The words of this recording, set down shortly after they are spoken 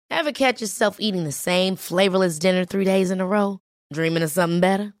Ever catch yourself eating the same flavorless dinner 3 days in a row? Dreaming of something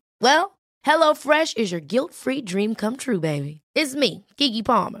better? Well, HelloFresh is your guilt-free dream come true, baby. It's me, Keke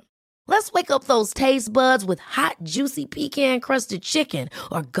Palmer. Let's wake up those taste buds with hot, juicy pecan-crusted chicken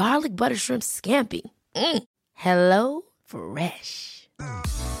or garlic butter shrimp scampi. Hello Fresh.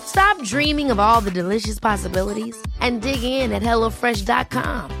 Stop dreaming of all the delicious possibilities and dig in at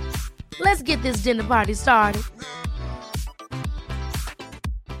HelloFresh.com. Let's get this dinner party started.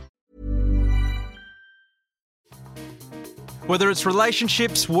 Whether it's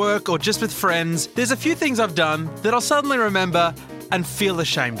relationships, work, or just with friends, there's a few things I've done that I'll suddenly remember and feel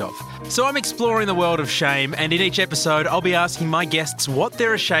ashamed of. So I'm exploring the world of shame, and in each episode I'll be asking my guests what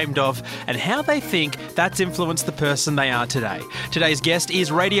they're ashamed of and how they think that's influenced the person they are today. Today's guest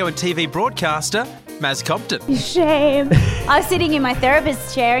is radio and TV broadcaster Maz Compton. Shame. I was sitting in my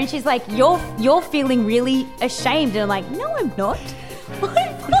therapist's chair and she's like, you're feeling really ashamed. And I'm like, no, I'm not.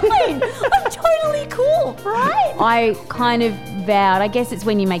 I'm fine. I'm totally cool, right? I kind of vowed, I guess it's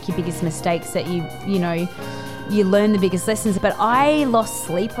when you make your biggest mistakes that you learn the biggest lessons. But I lost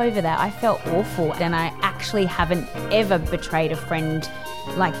sleep over that. I felt awful, and I actually haven't ever betrayed a friend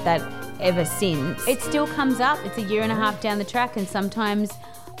like that ever since. It still comes up. It's a year and a half down the track, and sometimes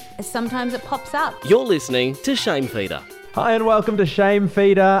it pops up. You're listening to Shame Feeder. Hi and welcome to Shame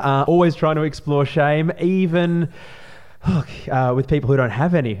Feeder. Always trying to explore shame, even with people who don't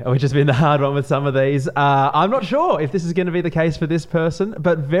have any, which has been the hard one with some of these. I'm not sure if this is going to be the case for this person,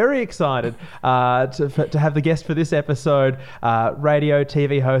 but very excited to have the guest for this episode, radio,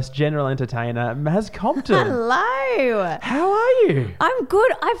 TV host, general entertainer, Maz Compton. Hello. How are you? I'm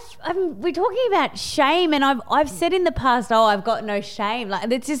good. We're talking about shame, and I've said in the past, I've got no shame.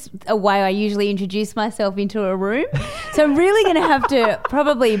 Like, it's just a way I usually introduce myself into a room. So I'm really going to have to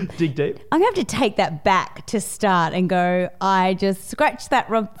probably dig deep. I'm going to have to take that back to start and go, I just scratched that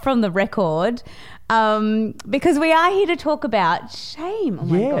from the record, because we are here to talk about shame. Oh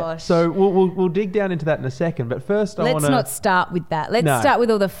my gosh. So we'll dig down into that in a second, but first let's not start with that. Let's start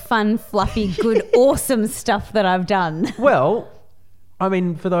with all the fun, fluffy, good, awesome stuff that I've done. Well, I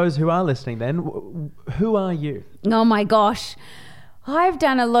mean, for those who are listening then, who are you? Oh my gosh. I've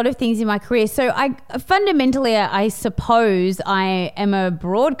done a lot of things in my career. So fundamentally, I suppose I am a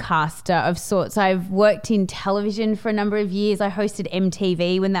broadcaster of sorts. I've worked in television for a number of years. I hosted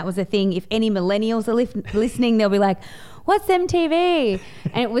MTV when that was a thing. If any millennials are listening, they'll be like, what's MTV?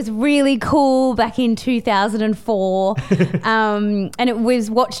 And it was really cool back in 2004. And it was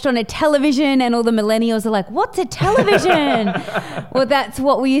watched on a television, and all the millennials are like, what's a television? Well, that's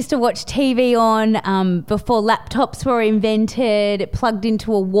what we used to watch TV on before laptops were invented. It plugged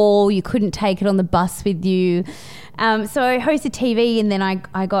into a wall. You couldn't take it on the bus with you. So I hosted TV, and then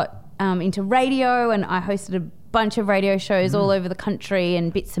I got into radio, and I hosted a bunch of radio shows all over the country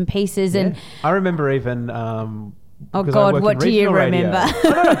and bits and pieces. Yeah. And I remember even... oh God, what do you remember?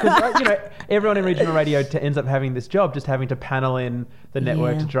 No, because everyone in regional radio ends up having this job, just having to panel in the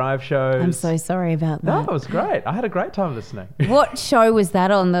network to drive shows. I'm so sorry about that. No, it was great. I had a great time listening. What show was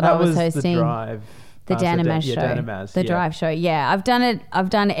that on that I was hosting? The Drive. The Dan and Maz show. Dan and Maz, the Drive show. Yeah,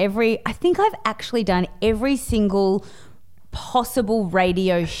 I think I've actually done every single possible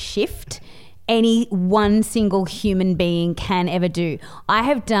radio shift any one single human being can ever do. I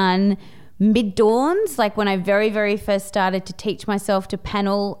have done mid-dawns, like when I very, very first started to teach myself to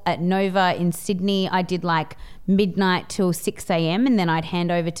panel at Nova in Sydney, I did like midnight till 6 a.m. and then I'd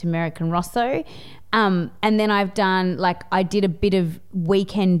hand over to Merrick and Rosso. And then I did a bit of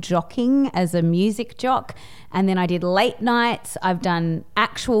weekend jocking as a music jock. And then I did late nights. I've done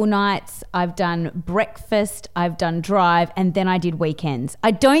actual nights. I've done breakfast. I've done drive. And then I did weekends.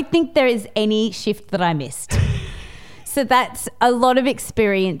 I don't think there is any shift that I missed. So that's a lot of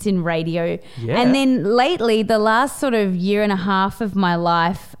experience in radio. Yeah. And then lately, the last sort of year and a half of my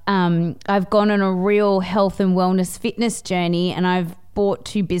life, I've gone on a real health and wellness fitness journey, and I've bought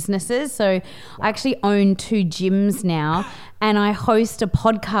 2 businesses. So I actually own 2 gyms now, and I host a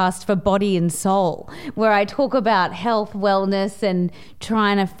podcast for Body and Soul where I talk about health, wellness, and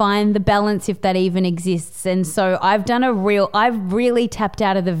trying to find the balance if that even exists. And so I've really tapped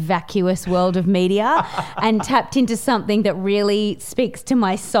out of the vacuous world of media and tapped into something that really speaks to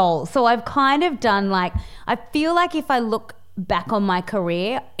my soul. So I've kind of done I feel like if I look back on my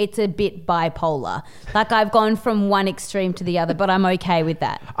career, it's a bit bipolar. Like I've gone from one extreme to the other, but I'm okay with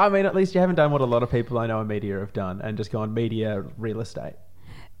that. I mean, at least you haven't done what a lot of people I know in media have done and just gone media, real estate.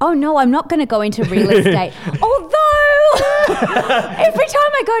 Oh no, I'm not going to go into real estate. Although Every time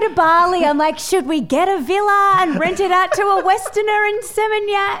I go to Bali, I'm like, should we get a villa and rent it out to a Westerner in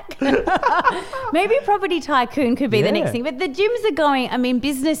Seminyak? Maybe Property Tycoon could be the next thing. But the gyms are going, I mean,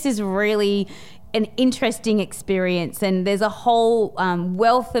 business is really an interesting experience, and there's a whole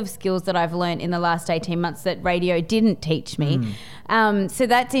wealth of skills that I've learned in the last 18 months that radio didn't teach me. So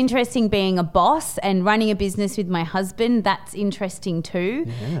that's interesting, being a boss and running a business with my husband. That's interesting too.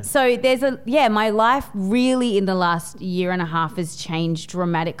 So there's my life really in the last year and a half has changed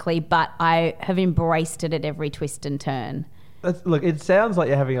dramatically, but I have embraced it at every twist and turn. Look, it sounds like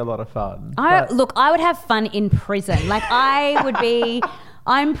you're having a lot of fun. I would have fun in prison. Like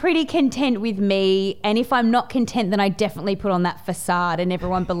I'm pretty content with me, and if I'm not content, then I definitely put on that facade and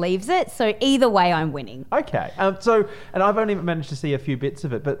everyone believes it. So either way, I'm winning. Okay. And I've only managed to see a few bits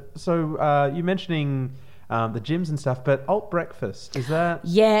of it, but you're mentioning the gyms and stuff, but Alt Breakfast, is that?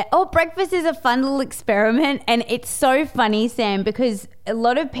 Yeah, Alt Breakfast is a fun little experiment, and it's so funny, Sam, because a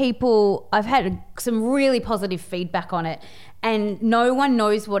lot of people, I've had some really positive feedback on it, and no one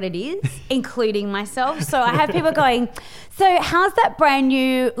knows what it is, including myself. So I have people going, so how's that brand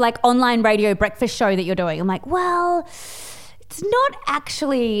new like online radio breakfast show that you're doing? I'm like, well, it's not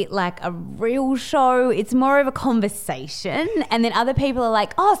actually like a real show. It's more of a conversation. And then other people are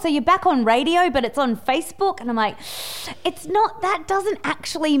like, oh, so you're back on radio, but it's on Facebook. And I'm like, it's not, that doesn't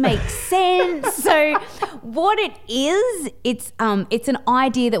actually make sense. So what it is, it's an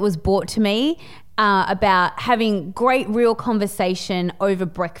idea that was brought to me about having great real conversation over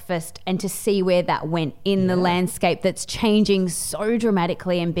breakfast, and to see where that went in the landscape that's changing so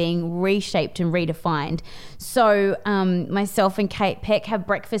dramatically and being reshaped and redefined. So myself and Kate Peck have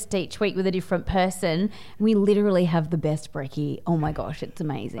breakfast each week with a different person. We literally have the best brekkie. Oh my gosh, it's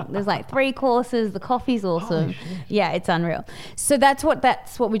amazing. There's like 3 courses. The coffee's awesome. Yeah, it's unreal. So that's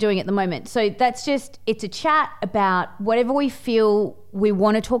what we're doing at the moment. So that's just, it's a chat about whatever we feel we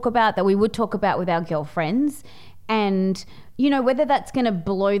want to talk about, that we would talk about with our girlfriends. And, you know, whether that's going to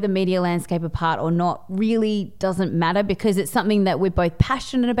blow the media landscape apart or not really doesn't matter, because it's something that we're both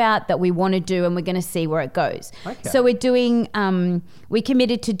passionate about, that we want to do, and we're going to see where it goes. Okay. So we're doing, we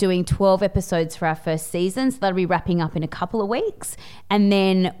committed to doing 12 episodes for our first season. So that'll be wrapping up in a couple of weeks. And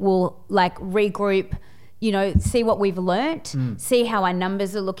then we'll like regroup, you know, see what we've learnt, see how our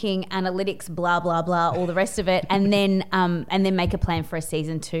numbers are looking, analytics, blah, blah, blah, all the rest of it, and then make a plan for a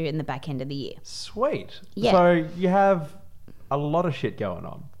season 2 in the back end of the year. Sweet. Yeah. So you have a lot of shit going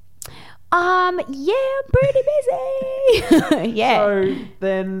on. Yeah, I'm pretty busy. Yeah. So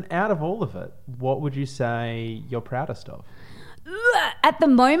then out of all of it, what would you say you're proudest of? At the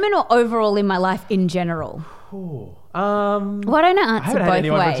moment, or overall in my life in general? Ooh. Why don't I answer both ways? I haven't had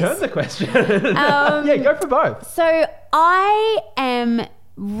anyone return the question. Yeah, go for both. So I am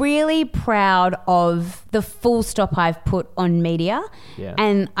really proud of the full stop I've put on media. Yeah.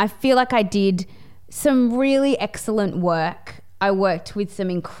 And I feel like I did some really excellent work. I worked with some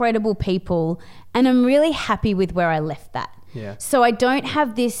incredible people, and I'm really happy with where I left that. Yeah. So I don't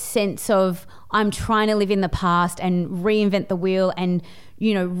have this sense of I'm trying to live in the past and reinvent the wheel and,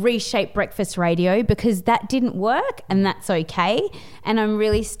 you know, reshape breakfast radio, because that didn't work, and that's okay. And I'm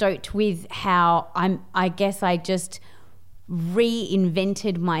really stoked with how I guess I just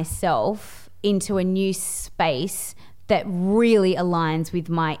reinvented myself into a new space that really aligns with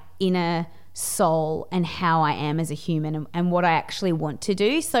my inner soul and how I am as a human and what I actually want to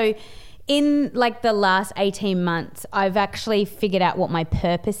do. So in like the last 18 months, I've actually figured out what my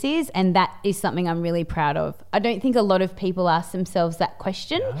purpose is, and that is something I'm really proud of. I don't think a lot of people ask themselves that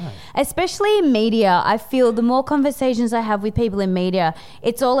question, especially in media. I feel the more conversations I have with people in media,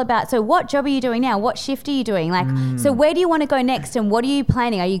 it's all about, so what job are you doing now? What shift are you doing? Like, so where do you want to go next, and what are you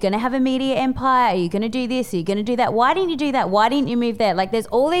planning? Are you going to have a media empire? Are you going to do this? Are you going to do that? Why didn't you do that? Why didn't you move there? Like, there's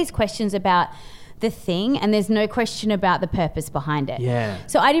all these questions about the thing, and there's no question about the purpose behind it. Yeah.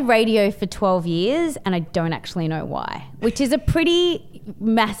 So I did radio for 12 years and I don't actually know why, which is a pretty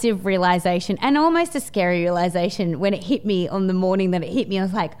massive realization, and almost a scary realization. When it hit me on the morning that it hit me, I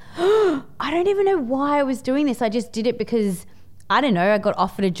was like, oh, I don't even know why I was doing this. I just did it because, I don't know, I got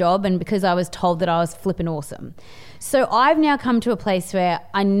offered a job and because I was told that I was flipping awesome. So I've now come to a place where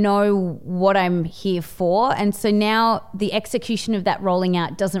I know what I'm here for. And so now the execution of that rolling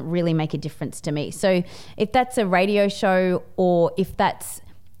out doesn't really make a difference to me. So if that's a radio show, or if that's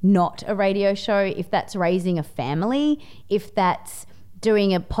not a radio show, if that's raising a family, if that's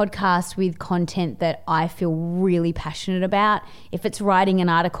doing a podcast with content that I feel really passionate about, if it's writing an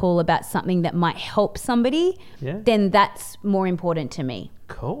article about something that might help somebody, then that's more important to me.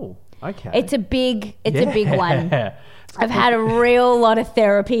 Cool. Okay. It's a big one. Yeah. I've had a real lot of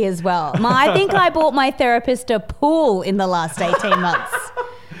therapy as well. I think I bought my therapist a pool in the last 18 months.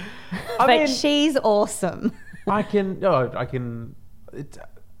 But she's awesome.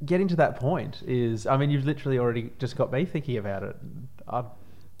 Getting to that point is, you've literally already just got me thinking about it.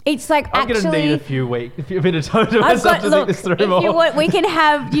 It's like I'm going to need a bit of time to myself to think this through more. If you want, we can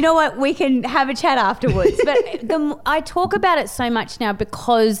have, we can have a chat afterwards. But I talk about it so much now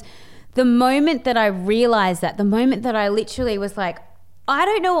because the moment that I realized that, the moment that I literally was like, I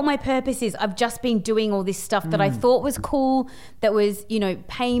don't know what my purpose is. I've just been doing all this stuff that I thought was cool, that was,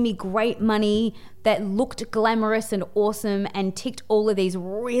 paying me great money, that looked glamorous and awesome and ticked all of these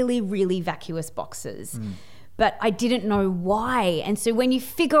really, really vacuous boxes. But I didn't know why. And so when you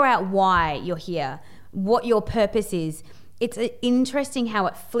figure out why you're here, what your purpose is, it's interesting how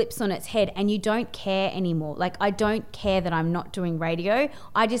it flips on its head and you don't care anymore. Like, I don't care that I'm not doing radio.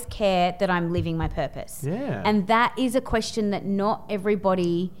 I just care that I'm living my purpose. Yeah. And that is a question that not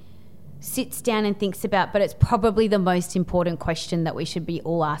everybody sits down and thinks about, but it's probably the most important question that we should be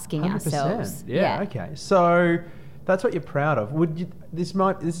all asking 100%. ourselves. Yeah, okay. So that's what you're proud of. This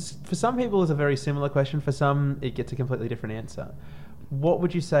is, for some people, is a very similar question. For some, it gets a completely different answer. What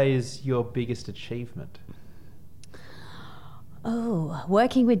would you say is your biggest achievement? Oh,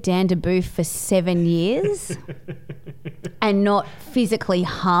 working with Dan DeBoof for 7 years and not physically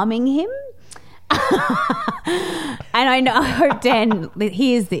harming him. And I hope Dan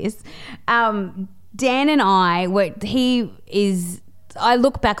hears this. Dan and I I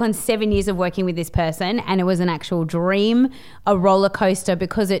look back on 7 years of working with this person and it was an actual dream, a roller coaster,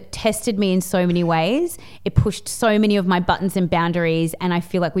 because it tested me in so many ways. It pushed so many of my buttons and boundaries, and I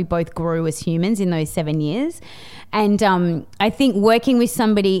feel like we both grew as humans in those 7 years. And I think working with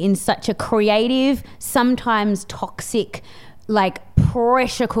somebody in such a creative, sometimes toxic, like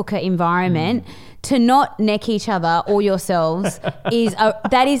pressure cooker environment, to not neck each other or yourselves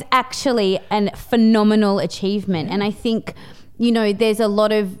that is actually a phenomenal achievement. And I think, there's a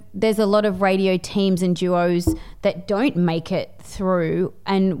lot of radio teams and duos that don't make it through.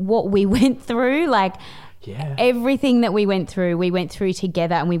 And what we went through, everything that we went through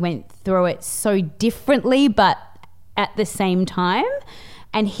together, and we went through it so differently, but at the same time.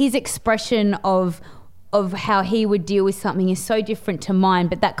 And his expression of how he would deal with something is so different to mine,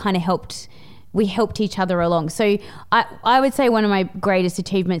 but that kind of we helped each other along. So I would say one of my greatest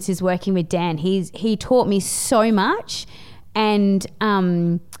achievements is working with Dan. He taught me so much. And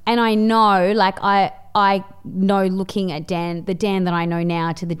I know, I know, looking at Dan, the Dan that I know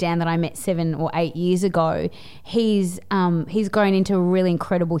now to the Dan that I met 7 or 8 years ago, he's grown into a really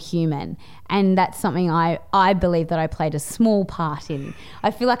incredible human. And that's something I believe that I played a small part in.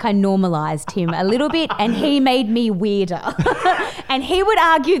 I feel like I normalized him a little bit and he made me weirder. And he would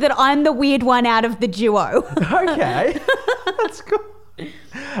argue that I'm the weird one out of the duo. Okay, that's cool.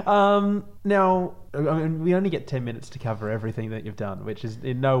 Now, we only get 10 minutes to cover everything that you've done, which is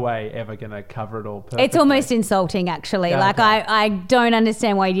in no way ever going to cover it all perfectly. It's almost insulting, actually. Okay. I don't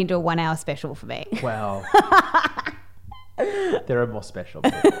understand why you didn't do a 1 hour special for me. Well, there are more special.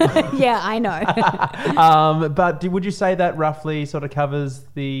 Yeah, I know. But would you say that roughly sort of covers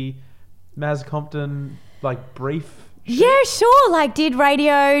the Maz Compton, brief? Yeah, sure. Did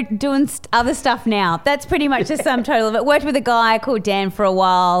radio, doing other stuff now. That's pretty much the sum total of it. Worked with a guy called Dan for a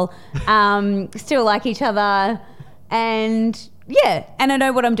while. Still like each other. And yeah, and I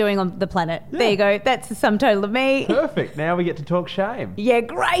know what I'm doing on the planet. Yeah. There you go. That's the sum total of me. Perfect. Now we get to talk shame. Yeah,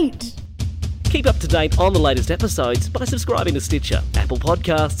 great. Keep up to date on the latest episodes by subscribing to Stitcher, Apple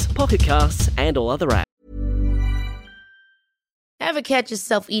Podcasts, Pocket Casts, and all other apps. Ever catch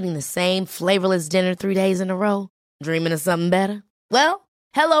yourself eating the same flavorless dinner 3 days in a row? Dreaming of something better? Well,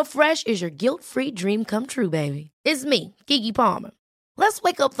 HelloFresh is your guilt-free dream come true, baby. It's me, Keke Palmer. Let's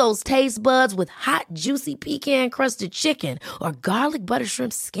wake up those taste buds with hot, juicy pecan-crusted chicken or garlic butter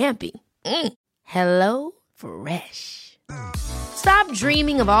shrimp scampi. Hello Fresh. Stop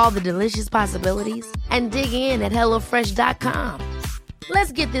dreaming of all the delicious possibilities and dig in at HelloFresh.com.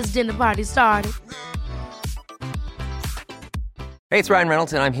 Let's get this dinner party started. Hey, it's Ryan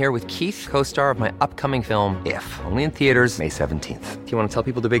Reynolds, and I'm here with Keith, co-star of my upcoming film, If, only in theaters May 17th. Do you want to tell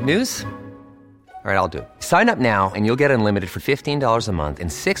people the big news? All right, I'll do it. Sign up now and you'll get unlimited for $15 a month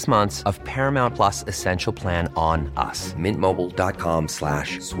and 6 months of Paramount Plus Essential Plan on us.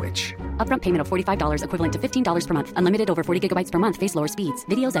 MintMobile.com/switch. Upfront payment of $45 equivalent to $15 per month. Unlimited over 40 gigabytes per month. Face lower speeds.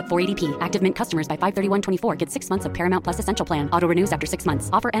 Videos at 480p. Active Mint customers by 531.24 get 6 months of Paramount Plus Essential Plan. Auto renews after 6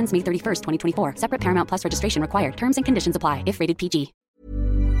 months. Offer ends May 31st, 2024. Separate Paramount Plus registration required. Terms and conditions apply if rated PG.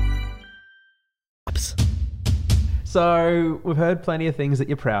 So we've heard plenty of things that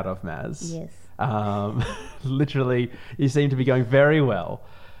you're proud of, Maz. Yes. Literally, you seem to be going very well.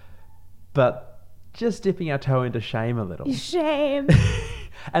 But just dipping our toe into shame a little. Shame.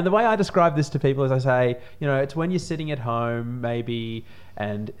 And the way I describe this to people is I say, it's when you're sitting at home maybe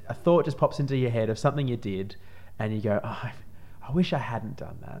and a thought just pops into your head of something you did and you go, oh, I wish I hadn't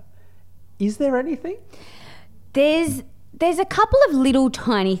done that. Is there anything? There's a couple of little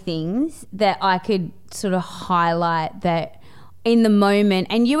tiny things that I could sort of highlight that in the moment,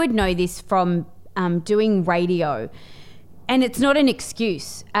 and you would know this from doing radio, and it's not an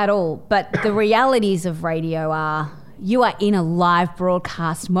excuse at all, but the realities of radio are you are in a live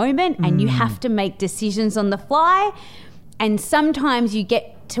broadcast moment and you have to make decisions on the fly, and sometimes you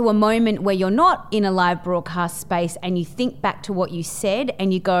get to a moment where you're not in a live broadcast space and you think back to what you said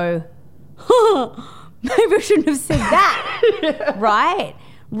and you go, maybe I shouldn't have said that, right?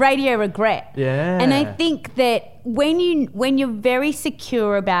 Radio regret. Yeah. And I think that when you're very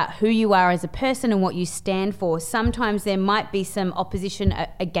secure about who you are as a person and what you stand for, sometimes there might be some opposition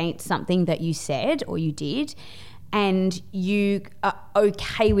against something that you said or you did, and you are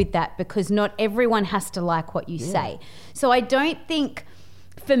okay with that because not everyone has to like what you say. So I don't think,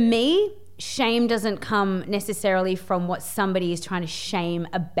 for me, shame doesn't come necessarily from what somebody is trying to shame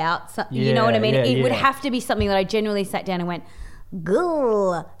about something. You know what I mean? It would have to be something that I genuinely sat down and went,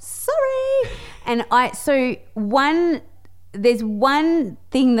 "Gah, sorry." And there's one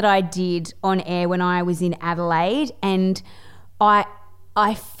thing that I did on air when I was in Adelaide, and I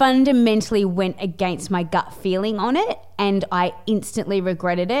fundamentally went against my gut feeling on it, and I instantly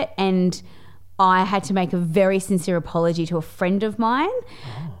regretted it, and I had to make a very sincere apology to a friend of mine.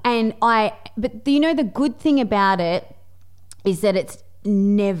 But the good thing about it is that it's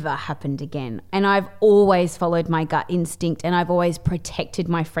never happened again. And I've always followed my gut instinct, and I've always protected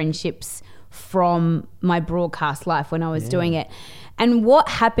my friendships from my broadcast life when I was doing it. And what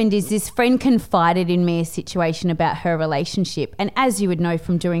happened is this friend confided in me a situation about her relationship. And as you would know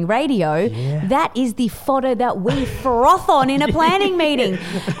from doing radio, that is the fodder that we froth on in a planning meeting.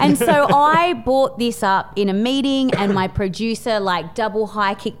 And so I brought this up in a meeting, and my producer double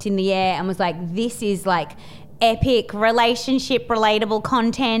high kicked in the air and was like, this is epic relationship relatable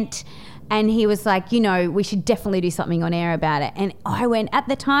content. And he was like, we should definitely do something on air about it. And at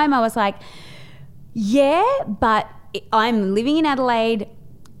the time I was like, yeah, but I'm living in Adelaide,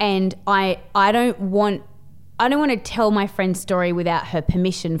 and I don't want to tell my friend's story without her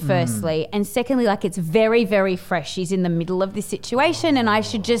permission, firstly. And secondly, it's very, very fresh. She's in the middle of this situation, and I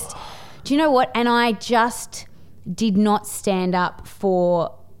should just, do you know what? And I just did not stand up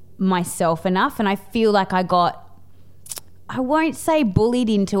for myself enough. And I feel like I won't say bullied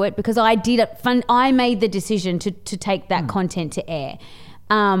into it, because I did it. I made the decision to take that content to air.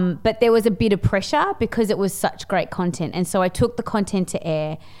 But there was a bit of pressure because it was such great content. And so I took the content to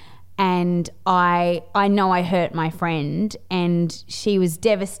air, and I know I hurt my friend, and she was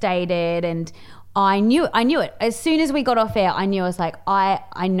devastated, and I knew it. As soon as we got off air, I knew. I was like,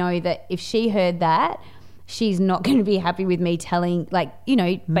 I know that if she heard that, she's not going to be happy with me telling,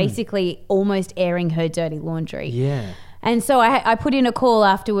 basically almost airing her dirty laundry. Yeah. And so I put in a call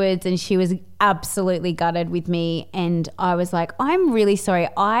afterwards, and she was absolutely gutted with me. And I was like, I'm really sorry.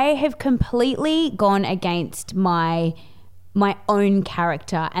 I have completely gone against my own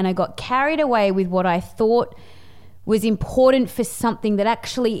character, and I got carried away with what I thought was important for something that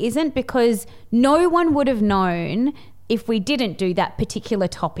actually isn't, because no one would have known if we didn't do that particular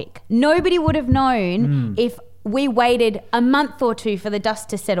topic. Nobody would have known if we waited a month or two for the dust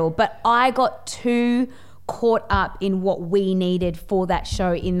to settle. But I got too caught up in what we needed for that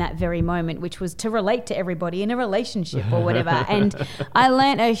show in that very moment, which was to relate to everybody in a relationship or whatever. And I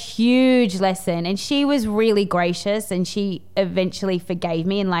learned a huge lesson, and she was really gracious, and she eventually forgave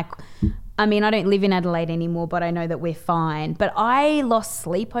me. And I don't live in Adelaide anymore, but I know that we're fine. But I lost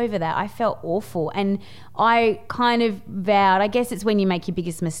sleep over that. I felt awful. And I kind of vowed, I guess it's when you make your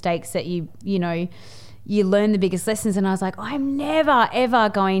biggest mistakes that you learn the biggest lessons. And I was like, I'm never, ever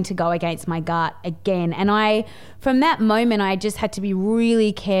going to go against my gut again. And from that moment, I just had to be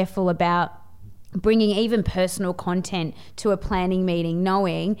really careful about bringing even personal content to a planning meeting,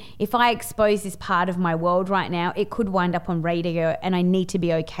 knowing if I expose this part of my world right now, it could wind up on radio, and I need to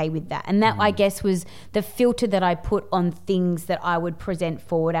be okay with that. And that, I guess, was the filter that I put on things that I would present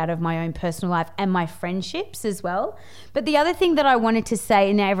forward out of my own personal life and my friendships as well. But the other thing that I wanted to say,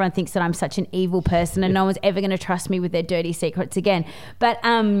 and now everyone thinks that I'm such an evil person and no one's ever going to trust me with their dirty secrets again. But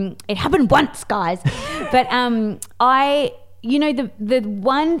it happened once, guys. But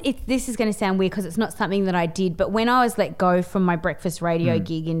this is going to sound weird because it's not something that I did, but when I was let go from my breakfast radio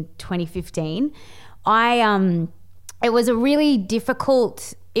gig in 2015, I it was a really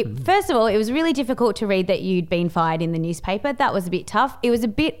difficult. First of all, it was really difficult to read that you'd been fired in the newspaper. That was a bit tough. It was a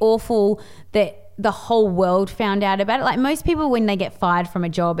bit awful that the whole world found out about it. Like most people, when they get fired from a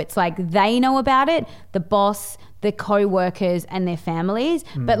job, it's like they know about it, the boss, the co-workers and their families.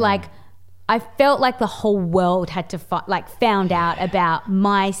 But like I felt like the whole world had to found out about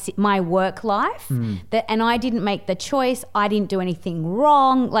my work life, and I didn't make the choice. I didn't do anything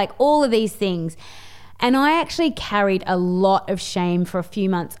wrong, like all of these things. And I actually carried a lot of shame for a few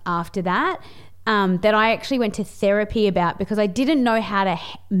months after that. That I actually went to therapy about, because I didn't know how to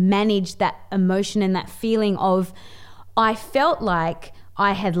manage that emotion and that feeling of, I felt like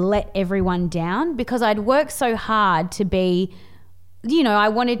I had let everyone down because I'd worked so hard to be, you know, I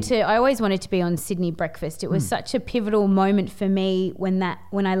always wanted to be on Sydney Breakfast. It was such a pivotal moment for me when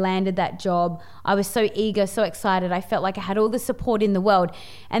I landed that job. I was so eager, so excited. I felt like I had all the support in the world.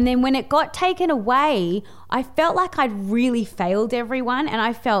 And then when it got taken away, I felt like I'd really failed everyone, and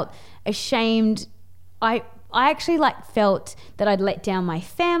I felt ashamed. I actually felt that I'd let down my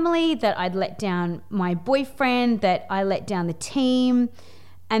family, that I'd let down my boyfriend, that I let down the team,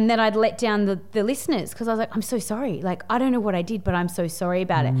 and that I'd let down the listeners, because I was like, I'm so sorry. Like, I don't know what I did, but I'm so sorry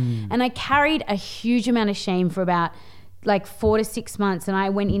about it. And I carried a huge amount of shame for about 4 to 6 months, and I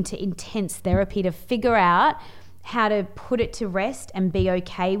went into intense therapy to figure out how to put it to rest and be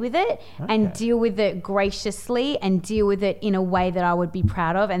okay with it and deal with it graciously and deal with it in a way that I would be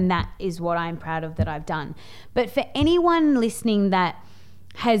proud of. And that is what I'm proud of that I've done. But for anyone listening that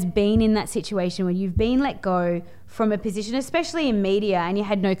has been in that situation where you've been let go from a position, especially in media, and you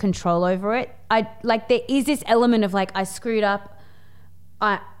had no control over it, there is this element of I screwed up,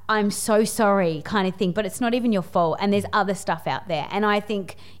 I'm so sorry kind of thing, but it's not even your fault, and there's other stuff out there. And I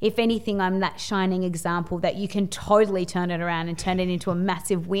think, if anything, I'm that shining example that you can totally turn it around and turn it into a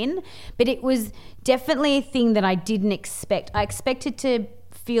massive win. But it was definitely a thing that I didn't expect. I expected to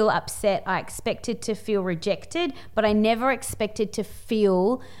feel upset. I expected to feel rejected, but I never expected to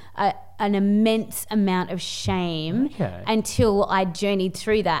feel an immense amount of shame until I journeyed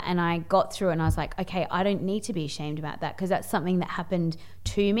through that and I got through it, and I was like, okay, I don't need to be ashamed about that, because that's something that happened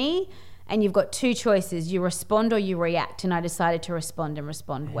to me, and you've got two choices. You respond or you react, and I decided to respond and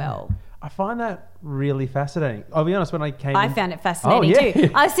respond well. I find that really fascinating. I'll be honest, when I came I in... found it fascinating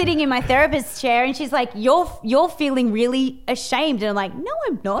too. I was sitting in my therapist's chair and she's like, you're feeling really ashamed. And I'm like, no,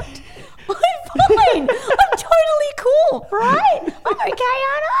 I'm not. I'm fine. I'm totally cool, right? I'm okay,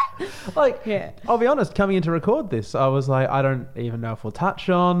 aren't I? I'll be honest, coming in to record this, I was like, I don't even know if we'll touch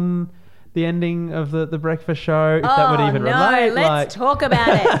on the ending of the breakfast show, if that would even relate. Let's talk about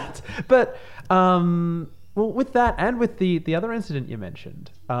it. But... well, with that and with the other incident you mentioned,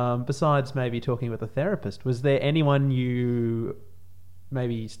 besides maybe talking with a therapist, was there anyone you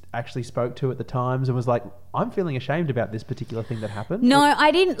maybe actually spoke to at the times and was like, I'm feeling ashamed about this particular thing that happened? No,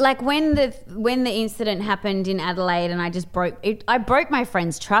 I didn't. When the incident happened in Adelaide, and I just I broke my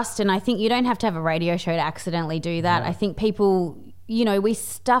friend's trust, and I think you don't have to have a radio show to accidentally do that. I think people... we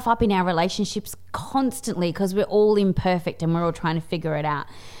stuff up in our relationships constantly because we're all imperfect and we're all trying to figure it out.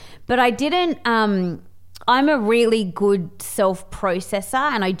 But I didn't... I'm a really good self-processor,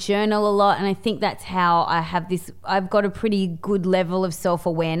 and I journal a lot, and I think that's how I have this. I've got a pretty good level of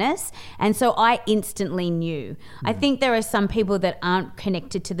self-awareness, and so I instantly knew. I think there are some people that aren't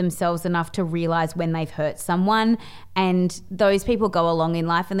connected to themselves enough to realise when they've hurt someone, and those people go along in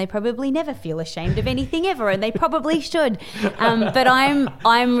life and they probably never feel ashamed of anything ever, and they probably should. But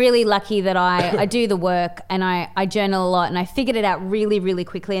I'm really lucky that I do the work, and I journal a lot, and I figured it out really, really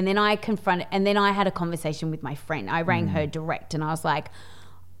quickly, and then I confronted, and then I had a conversation with my friend. I rang her direct, and I was like,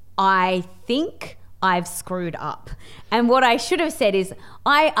 I think I've screwed up. And what I should have said is,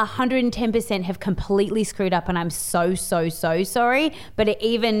 I 110% have completely screwed up, and I'm so sorry. But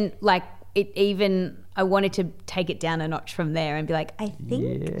I wanted to take it down a notch from there and be like, I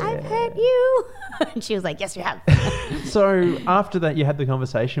think I've hurt you. And she was like, yes, you have. So after that, you had the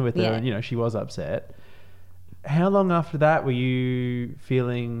conversation with her, and she was upset. How long after that were you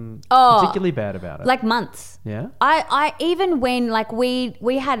feeling particularly bad about it? Months. Yeah. I even when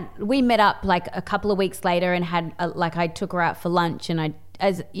we met up a couple of weeks later and had I took her out for lunch, and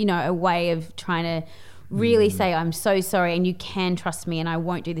as a way of trying to really say, I'm so sorry, and you can trust me, and I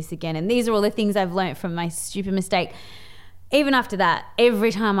won't do this again. And these are all the things I've learned from my stupid mistake. Even after that,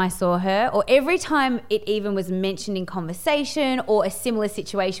 every time I saw her, or every time it even was mentioned in conversation, or a similar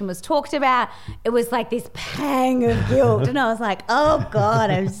situation was talked about, it was like this pang of guilt. And I was like, oh God,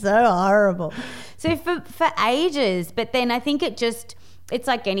 I'm so horrible. So for ages, but then I think it's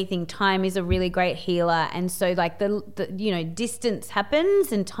like anything. Time is a really great healer. And so the distance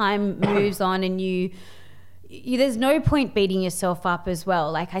happens and time moves on, and there's no point beating yourself up as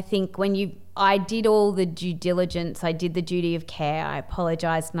well. Like, I think I did all the due diligence, I did the duty of care, I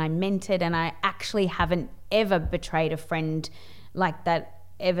apologized and I meant it, and I actually haven't ever betrayed a friend like that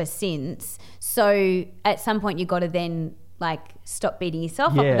ever since. So at some point you got to then like stop beating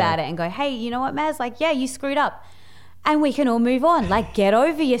yourself up about it and go, hey, you know what, Maz? Like, yeah, you screwed up. And we can all move on. Like, get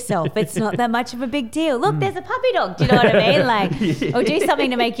over yourself. It's not that much of a big deal. Look, there's a puppy dog. Do you know what I mean? Like, or do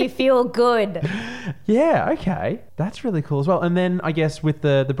something to make you feel good. Yeah, okay. That's really cool as well. And then I guess with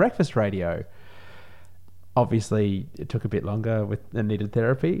the breakfast radio, obviously it took a bit longer and needed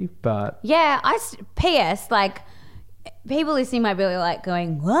therapy, but... Yeah, P.S., like, people listening might be like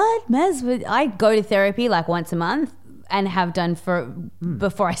going, what, Maz? I go to therapy like once a month. And have done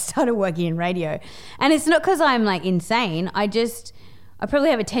before I started working in radio. And it's not because I'm like insane. I probably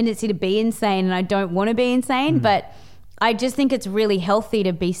have a tendency to be insane and I don't want to be insane, but I just think it's really healthy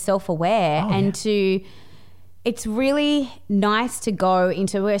to be self-aware it's really nice to go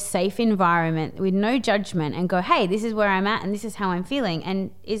into a safe environment with no judgment and go, hey, this is where I'm at and this is how I'm feeling.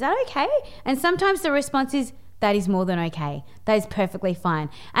 And is that okay? And sometimes the response is, that is more than okay. That is perfectly fine.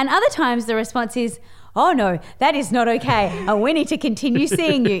 And other times the response is, oh no, that is not okay. And we need to continue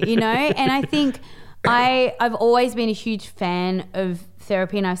seeing you, you know? And I think I've always been a huge fan of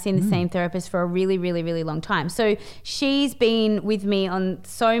therapy, and I've seen the same therapist for a really, really, really long time. So she's been with me on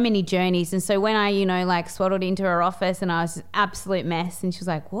so many journeys. And so when I, like swaddled into her office and I was an absolute mess and she was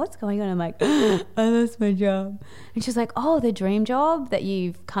like, what's going on? I'm like, I lost my job. And she's like, oh, the dream job that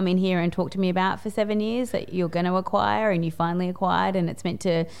you've come in here and talked to me about for 7 years that you're going to acquire and you finally acquired, and it's meant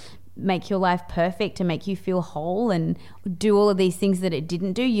to make your life perfect, to make you feel whole and do all of these things that it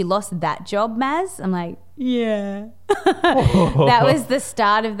didn't do. You lost that job, Maz? I'm like, yeah. That was the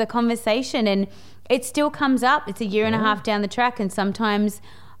start of the conversation, and it still comes up. It's a year and a half down the track, and sometimes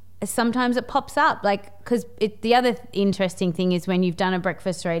it pops up. Like, because the other interesting thing is when you've done a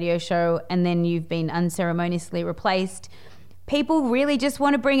breakfast radio show and then you've been unceremoniously replaced, people really just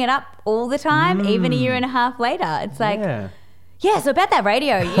want to bring it up all the time, even a year and a half later. It's like... Yeah, so about that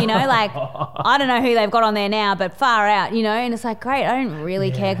radio, like, I don't know who they've got on there now, but far out, and it's like, great, I don't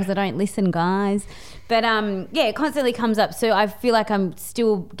really care because I don't listen, guys. But, it constantly comes up. So I feel like I'm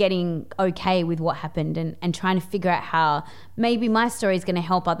still getting okay with what happened and trying to figure out how maybe my story is going to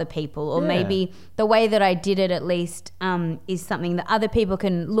help other people, or maybe the way that I did it at least is something that other people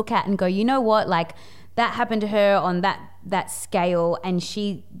can look at and go, you know what, like, that happened to her on that scale and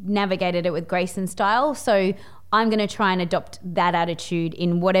she navigated it with grace and style. So I'm going to try and adopt that attitude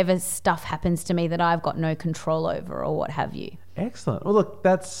in whatever stuff happens to me that I've got no control over or what have you. Excellent. Well, look,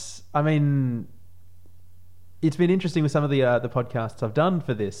 it's been interesting with some of the podcasts I've done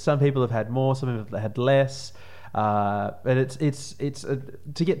for this. Some people have had more, some have had less. But it's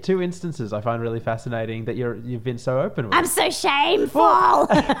to get two instances I find really fascinating that you've been so open with. I'm so shameful. Well,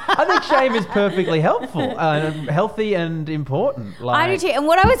 I think shame is perfectly helpful, healthy and important. I do too. And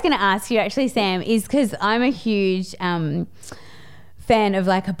what I was going to ask you actually, Sam, is because I'm a huge fan of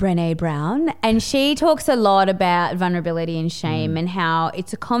like a Brené Brown, and she talks a lot about vulnerability and shame and how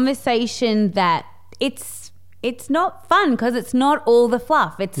it's a conversation that it's not fun because it's not all the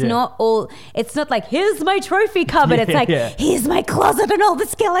fluff. It's not like, here's my trophy cupboard. It's like, here's my closet and all the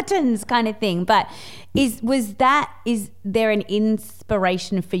skeletons kind of thing. But is there an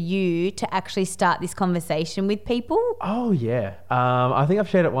inspiration for you to actually start this conversation with people? Oh, yeah. I think I've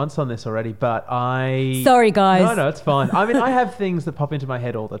shared it once on this already, but Sorry, guys. No, it's fine. I mean, I have things that pop into my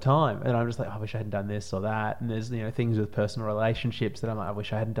head all the time and I'm just like, I wish I hadn't done this or that. And there's, things with personal relationships that I'm like, I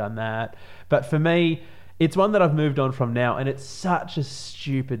wish I hadn't done that. But for me, it's one that I've moved on from now, and it's such a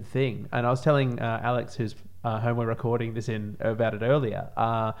stupid thing. And I was telling Alex, who's home we're recording this in, about it earlier.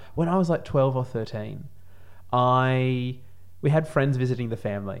 When I was like 12 or 13, we had friends visiting the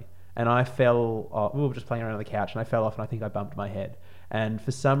family, and I fell. We were just playing around on the couch, and I fell off, and I think I bumped my head. And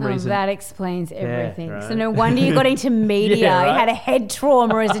for some reason... that explains everything. Yeah, right? So no wonder you got into media. Right? You had a head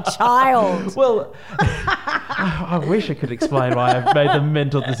trauma as a child. Well, I wish I could explain why I've made the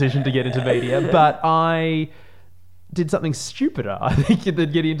mental decision to get into media, but I did something stupider, I think, than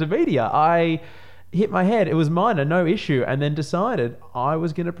getting into media. I hit my head. It was minor, no issue, and then decided I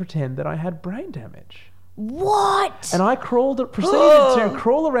was going to pretend that I had brain damage. What? And I proceeded to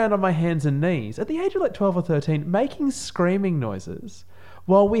crawl around on my hands and knees at the age of like 12 or 13, making screaming noises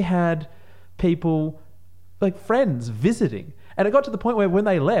while we had people, like friends, visiting. And it got to the point where when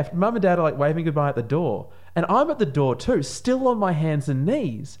they left, Mum and Dad are like waving goodbye at the door. And I'm at the door too, still on my hands and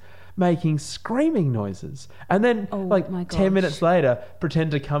knees, making screaming noises. And then 10 minutes later,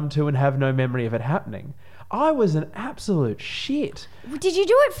 pretend to come to and have no memory of it happening. I was an absolute shit. Did you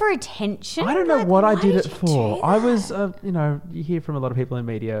do it for attention? I don't know Like, what I why did it you for. do I that? was, you hear from a lot of people in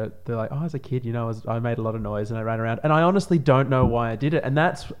media, they're like, as a kid, I made a lot of noise and I ran around. And I honestly don't know why I did it. And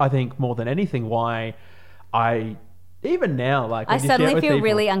that's, I think, more than anything, why I, even now, like, I when you suddenly share with feel people-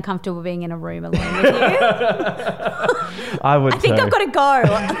 really uncomfortable being in a room alone with you. I would I think too. I've got to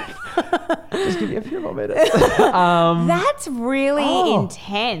go. Just give me a few more minutes. That's really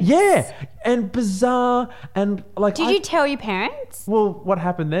intense. Yeah. And bizarre. And like, Did you tell your parents? Well, what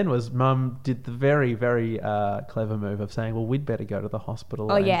happened then was Mum did the very, very clever move of saying, well, we'd better go to the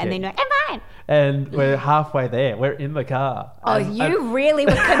hospital. Oh, yeah. And then you're like, I'm fine. And we're halfway there. We're in the car. Oh, And- you really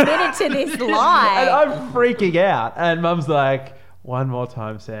were committed to this lie. And I'm freaking out. And Mum's like, one more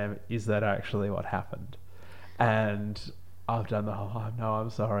time, Sam, is that actually what happened? And I've done the whole, oh, no, I'm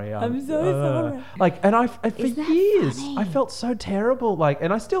sorry. I'm so sorry. Like, and for Is that years, funny? I felt so terrible. Like,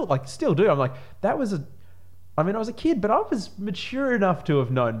 and I still do. I'm like, I was a kid, but I was mature enough to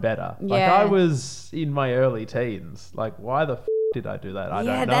have known better. Like, Yeah. I was in my early teens. Like, why the did I do that? I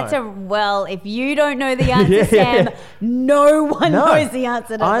Yeah, don't know. well, if you don't know the answer, Yeah. Sam, no one No. knows the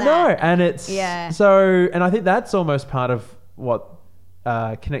answer to that. I know, and it's so, and I think that's almost part of what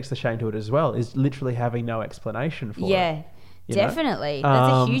connects the shame to it as well, is literally having no explanation for it. Yeah, you know? definitely.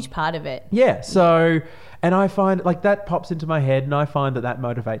 That's a huge part of it. Yeah, so, and I find like that pops into my head, and I find that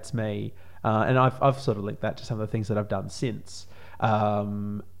motivates me, and I've sort of linked that to some of the things that I've done since.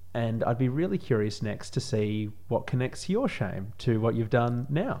 And I'd be really curious next to see what connects your shame to what you've done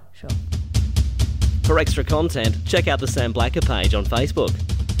now. Sure. For extra content, check out the Sam Blacker page on Facebook.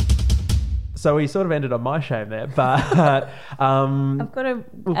 So we sort of ended on my shame there, but I've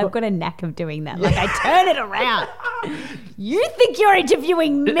got a knack of doing that. Like I turn it around. You think you're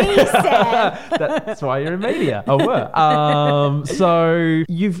interviewing me, Sam? that's why you're in media. Oh, were. So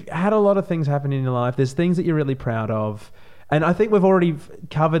you've had a lot of things happen in your life. There's things that you're really proud of. And I think we've already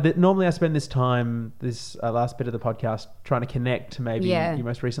covered that. Normally I spend this time, this last bit of the podcast, trying to connect to maybe your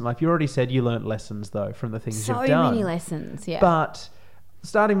most recent life. You already said you learnt lessons, though, from the things you've done. So many lessons, yeah. But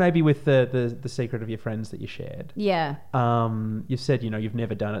starting maybe with the secret of your friends that you shared. Yeah. You've said, you've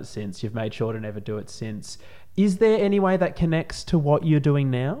never done it since. You've made sure to never do it since. Is there any way that connects to what you're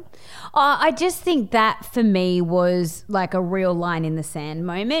doing now? I just think that for me was like a real line in the sand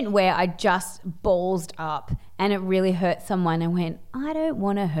moment where I just ballsed up and it really hurt someone and went, I don't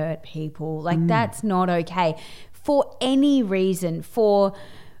want to hurt people. Like that's not okay for any reason, for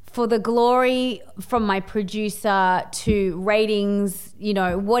the glory from my producer to ratings,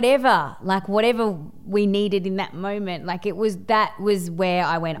 whatever we needed in that moment. Like that was where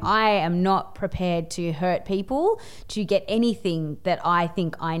I went, I am not prepared to hurt people to get anything that I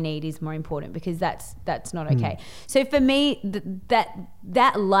think I need is more important, because that's not okay. So for me,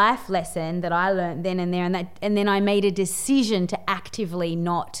 that life lesson that I learned then and there, and then I made a decision to actively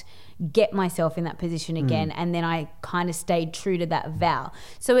not get myself in that position again, and then I kind of stayed true to that vow.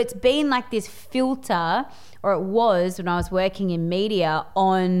 So it's been like this filter, or it was when I was working in media,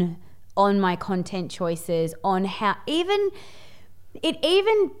 on my content choices, on how it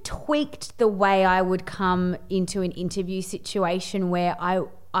even tweaked the way I would come into an interview situation where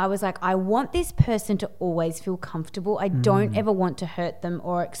I was like, I want this person to always feel comfortable. I don't ever want to hurt them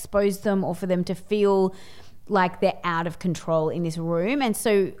or expose them or for them to feel like they're out of control in this room. And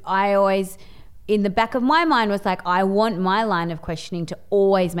so I always, in the back of my mind, was like, I want my line of questioning to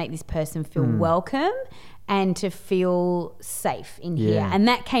always make this person feel welcome and to feel safe in here. And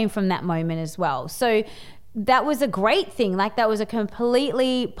that came from that moment as well. So that was a great thing. Like that was a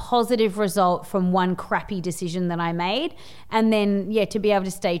completely positive result from one crappy decision that I made. And then, to be able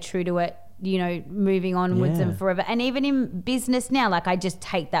to stay true to it, moving onwards and forever. And even in business now, like I just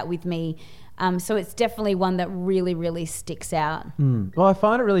take that with me. So it's definitely one that really, really sticks out. Well, I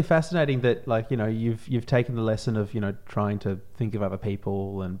find it really fascinating that, like, you've taken the lesson of, trying to think of other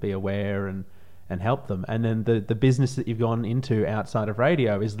people and be aware and help them. And then the business that you've gone into outside of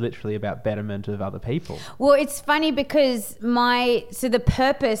radio is literally about betterment of other people. Well, it's funny because the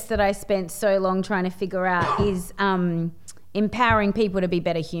purpose that I spent so long trying to figure out is empowering people to be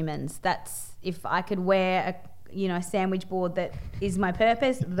better humans. That's, if I could wear a sandwich board that is my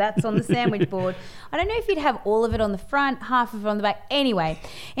purpose, that's on the sandwich board. I don't know if you'd have all of it on the front, half of it on the back. Anyway,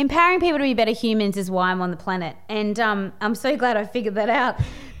 empowering people to be better humans is why I'm on the planet. And I'm so glad I figured that out,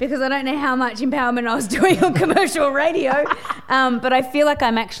 because I don't know how much empowerment I was doing on commercial radio, but I feel like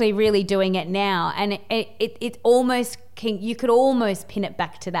I'm actually really doing it now. And it almost you could almost pin it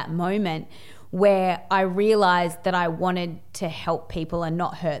back to that moment where I realized that I wanted to help people and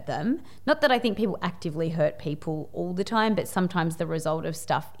not hurt them. Not that I think people actively hurt people all the time, but sometimes the result of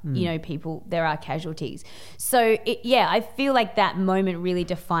stuff, people, there are casualties. So I feel like that moment really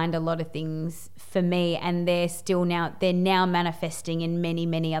defined a lot of things for me, and they're now manifesting in many,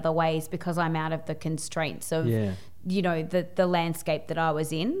 many other ways because I'm out of the constraints of, the landscape that I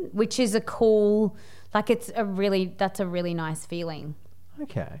was in, which is that's a really nice feeling.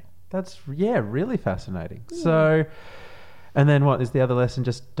 Okay. That's, really fascinating. Yeah. So, and then what is the other lesson?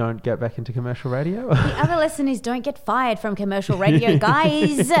 Just don't get back into commercial radio? The other lesson is don't get fired from commercial radio,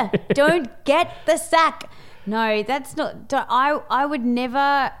 guys. Don't get the sack. No, that's not, I would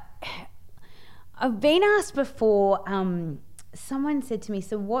never, I've been asked before, someone said to me,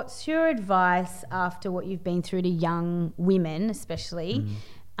 so what's your advice after what you've been through to young women, especially,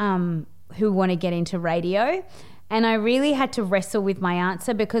 who want to get into radio? And I really had to wrestle with my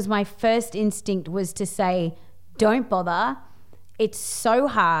answer because my first instinct was to say, don't bother. It's so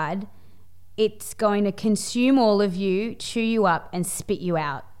hard. It's going to consume all of you, chew you up and spit you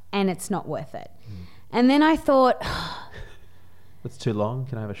out, and it's not worth it. And then I thought... That's too long.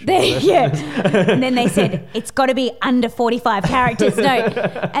 Can I have a short version? Yeah. And then they said, it's got to be under 45 characters. No.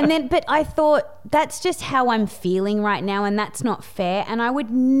 But I thought, that's just how I'm feeling right now, and that's not fair. And I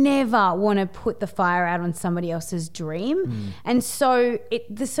would never want to put the fire out on somebody else's dream. And so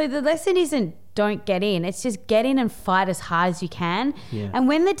the lesson isn't don't get in. It's just get in and fight as hard as you can. Yeah. And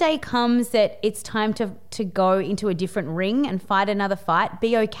when the day comes that it's time to go into a different ring and fight another fight,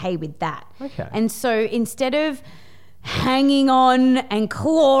 be okay with that. Okay. And so instead of hanging on and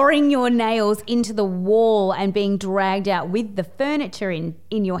clawing your nails into the wall and being dragged out with the furniture in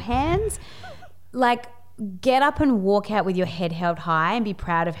your hands, like get up and walk out with your head held high and be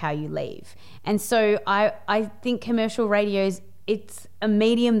proud of how you leave. And so I think commercial radio's, it's a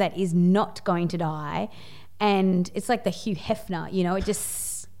medium that is not going to die, and it's like the Hugh Hefner, it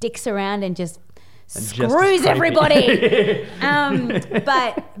just sticks around and just screws everybody.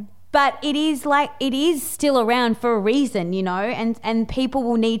 But it is still around for a reason, and people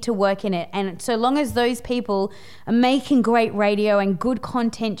will need to work in it. And so long as those people are making great radio and good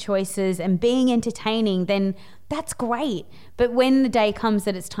content choices and being entertaining, then that's great. But when the day comes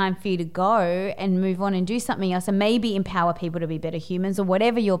that it's time for you to go and move on and do something else and maybe empower people to be better humans or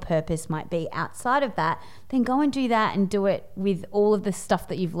whatever your purpose might be outside of that, then go and do that and do it with all of the stuff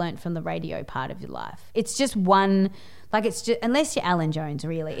that you've learned from the radio part of your life. It's just one... it's just, unless you're Alan Jones,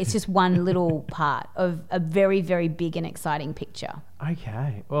 really, it's just one little part of a very, very big and exciting picture.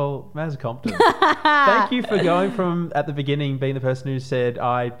 Okay. Well, Maz Compton, thank you for going from, at the beginning, being the person who said,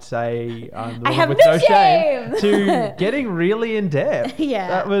 I'd say I'm the woman with no shame, to getting really in depth. Yeah.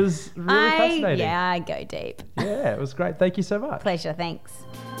 That was really fascinating. Yeah, I go deep. Yeah, it was great. Thank you so much. Pleasure. Thanks.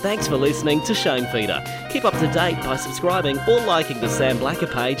 Thanks for listening to Shame Feeder. Keep up to date by subscribing or liking the Sam Blacker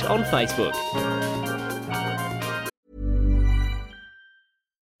page on Facebook.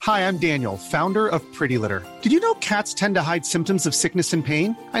 Hi, I'm Daniel, founder of Pretty Litter. Did you know cats tend to hide symptoms of sickness and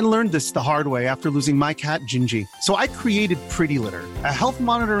pain? I learned this the hard way after losing my cat, Gingy. So I created Pretty Litter, a health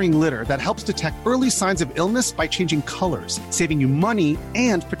monitoring litter that helps detect early signs of illness by changing colors, saving you money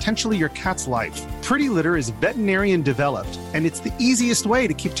and potentially your cat's life. Pretty Litter is veterinarian developed, and it's the easiest way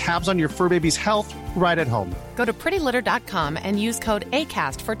to keep tabs on your fur baby's health right at home. Go to prettylitter.com and use code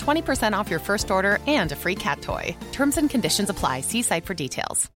ACAST for 20% off your first order and a free cat toy. Terms and conditions apply. See site for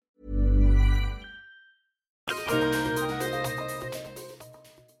details.